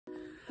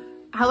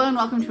Hello and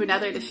welcome to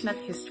another edition of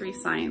History,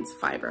 Science,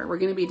 Fiber. We're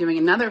going to be doing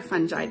another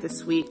fungi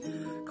this week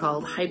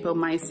called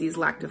Hypomyces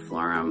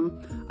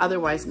lactifluorum,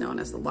 otherwise known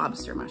as the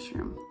lobster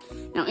mushroom.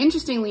 Now,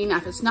 interestingly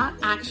enough, it's not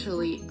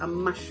actually a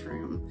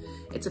mushroom.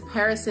 It's a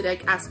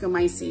parasitic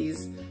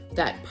ascomyces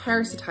that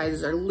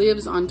parasitizes or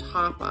lives on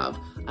top of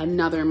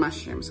another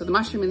mushroom. So the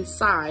mushroom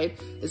inside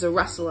is a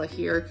russula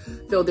here,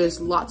 though there's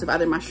lots of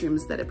other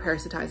mushrooms that it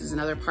parasitizes in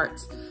other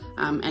parts.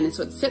 And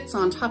so it sits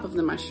on top of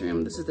the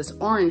mushroom. This is this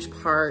orange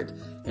part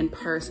and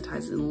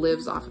parasitizes and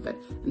lives off of it.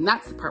 And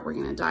that's the part we're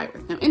gonna dye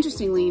with. Now,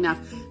 interestingly enough,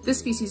 this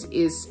species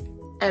is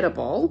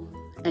edible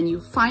and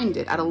you find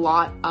it at a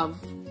lot of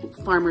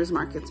farmers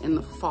markets in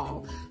the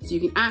fall. So you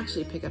can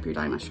actually pick up your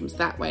dye mushrooms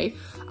that way.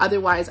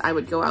 Otherwise, I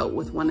would go out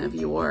with one of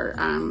your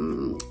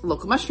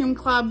local mushroom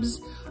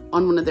clubs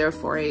on one of their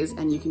forays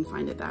and you can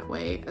find it that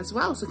way as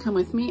well. So come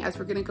with me as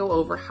we're gonna go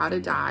over how to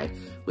dye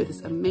with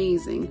this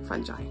amazing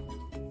fungi.